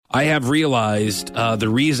I have realized the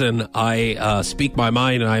reason I speak my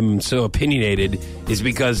mind and I'm so opinionated is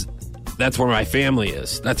because that's where my family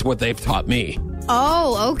is. That's what they've taught me.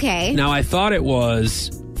 Oh, okay. Now, I thought it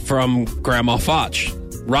was from Grandma Foch,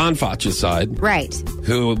 Ron Foch's side. Right.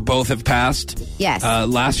 Who both have passed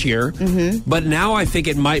last year. Mm-hmm. But now I think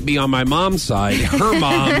it might be on my mom's side. Her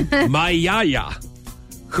mom, my yaya,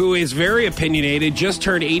 who is very opinionated, just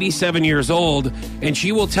turned 87 years old, and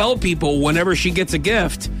she will tell people whenever she gets a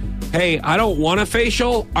gift, hey, I don't want a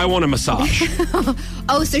facial, I want a massage.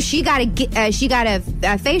 Oh, so she got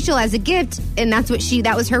a facial as a gift, and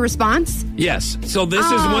that was her response? Yes. So this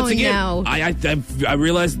is, once again, no. I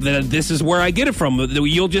realized that this is where I get it from.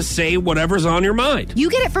 You'll just say whatever's on your mind. You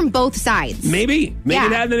get it from both sides. Maybe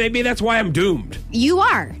that's why I'm doomed. You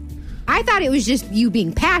are. I thought it was just you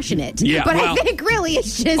being passionate. Yeah, but well, I think really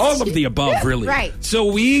it's just... all of the above, really. Right.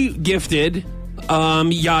 So we gifted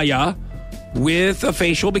Yaya with a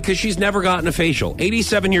facial because she's never gotten a facial.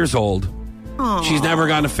 87 years old. Aww. She's never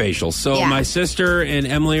gotten a facial. So my sister and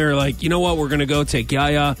Emily are like, you know what? We're going to go take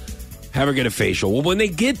Yaya, have her get a facial. Well, when they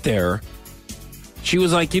get there, she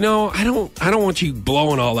was like, you know, I don't want you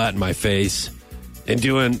blowing all that in my face and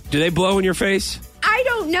do they blow in your face? I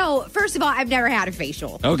don't know. First of all, I've never had a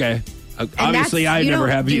facial. Okay. Obviously, I never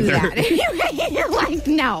have either. You're like,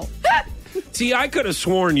 no. See, I could have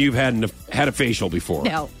sworn you've had a facial before.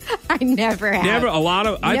 No, I never have. Never? A lot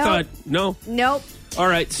of... I thought... No? Nope. All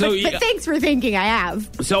right, so... But thanks for thinking I have.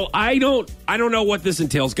 So I don't know what this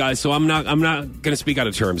entails, guys, so I'm not going to speak out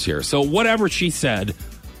of terms here. So whatever she said,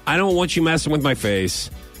 I don't want you messing with my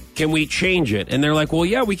face. Can we change it? And they're like, well,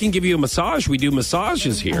 yeah, we can give you a massage. We do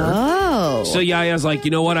massages here. Oh. So Yaya's like,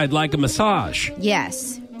 you know what? I'd like a massage.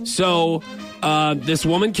 Yes. So this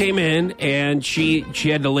woman came in, and she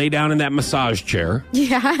had to lay down in that massage chair.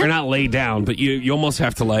 Yeah. Or not lay down, but you almost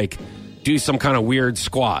have to, like, do some kind of weird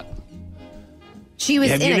squat. She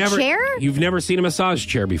was in a chair? You've never seen a massage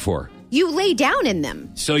chair before. You lay down in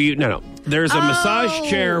them. So no. There's a massage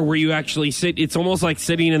chair where you actually sit. It's almost like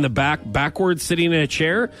sitting in the backwards, sitting in a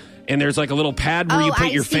chair. And there's like a little pad where you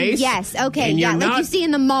put your face. Yes, okay, yeah, like you see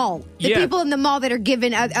in the mall. The people in the mall that are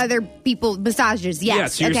giving other people massages, yes.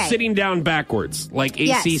 Yeah, so you're sitting down backwards, like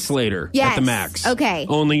AC Slater at the max. Okay.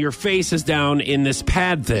 Only your face is down in this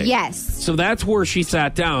pad thing. Yes. So that's where she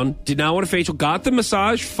sat down, did not want a facial, got the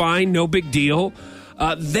massage, fine, no big deal.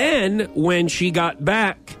 Then when she got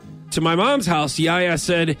back to my mom's house, Yaya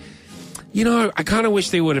said, you know, I kind of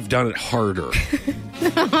wish they would have done it harder.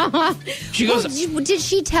 She goes, did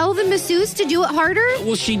she tell the masseuse to do it harder?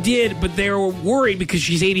 Well, she did, but they were worried because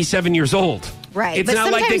she's 87 years old. Right. It's but not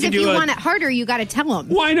sometimes like they can if do you want it harder, you got to tell them.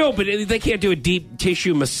 Well, I know, but they can't do a deep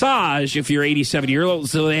tissue massage if you're 87 years old,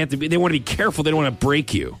 so they want to be careful. They don't want to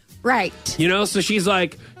break you. Right. You know, so she's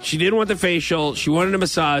like, she didn't want the facial, she wanted a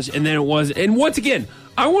massage, and then it was, and once again,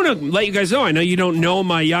 I want to let you guys know, I know you don't know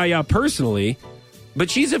my Yaya personally, but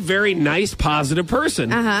she's a very nice, positive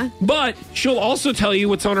person. Uh-huh. But she'll also tell you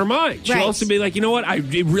what's on her mind. She'll also be like, you know what? I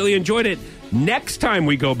really enjoyed it. Next time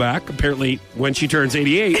we go back, apparently when she turns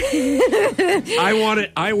 88,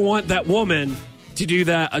 I want that woman to do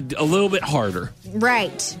that a little bit harder.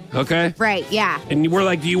 Right. Okay? Right, yeah. And we're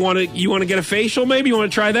like, do you want to get a facial maybe? You want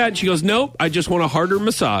to try that? And she goes, nope, I just want a harder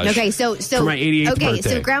massage. Okay, so for my 88th birthday.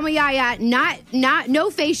 So Grandma Yaya, no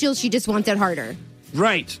facial, she just wants it harder.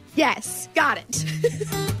 Right. Yes, got it.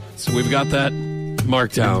 So we've got that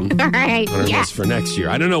marked down All right. on our list for next year.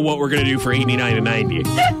 I don't know what we're going to do for 89 and 90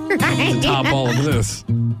 right. to top all of this.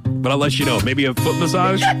 But I'll let you know. Maybe a foot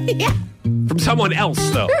massage? Yeah. From someone else,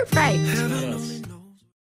 though. Right.